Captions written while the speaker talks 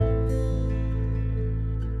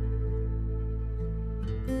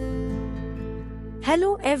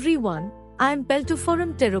Hello everyone, I am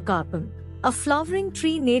Peltophorum pterocarpum, a flowering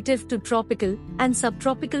tree native to tropical and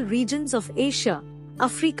subtropical regions of Asia,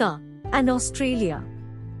 Africa, and Australia.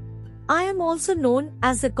 I am also known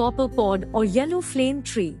as the copper pod or yellow flame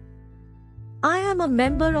tree. I am a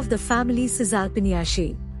member of the family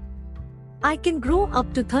Cisalpiniaceae. I can grow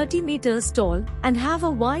up to 30 meters tall and have a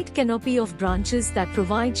wide canopy of branches that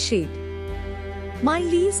provide shade. My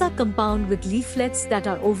leaves are compound with leaflets that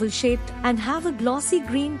are oval-shaped and have a glossy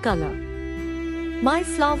green color. My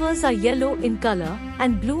flowers are yellow in color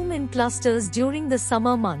and bloom in clusters during the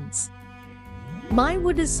summer months. My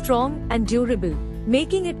wood is strong and durable,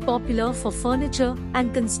 making it popular for furniture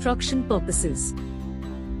and construction purposes.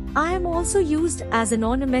 I am also used as an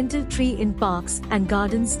ornamental tree in parks and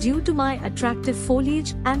gardens due to my attractive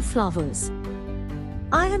foliage and flowers.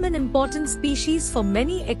 I am an important species for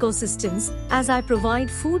many ecosystems as I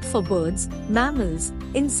provide food for birds, mammals,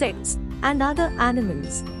 insects, and other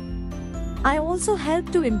animals. I also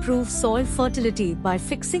help to improve soil fertility by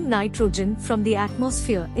fixing nitrogen from the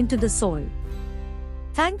atmosphere into the soil.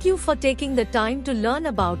 Thank you for taking the time to learn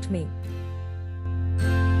about me.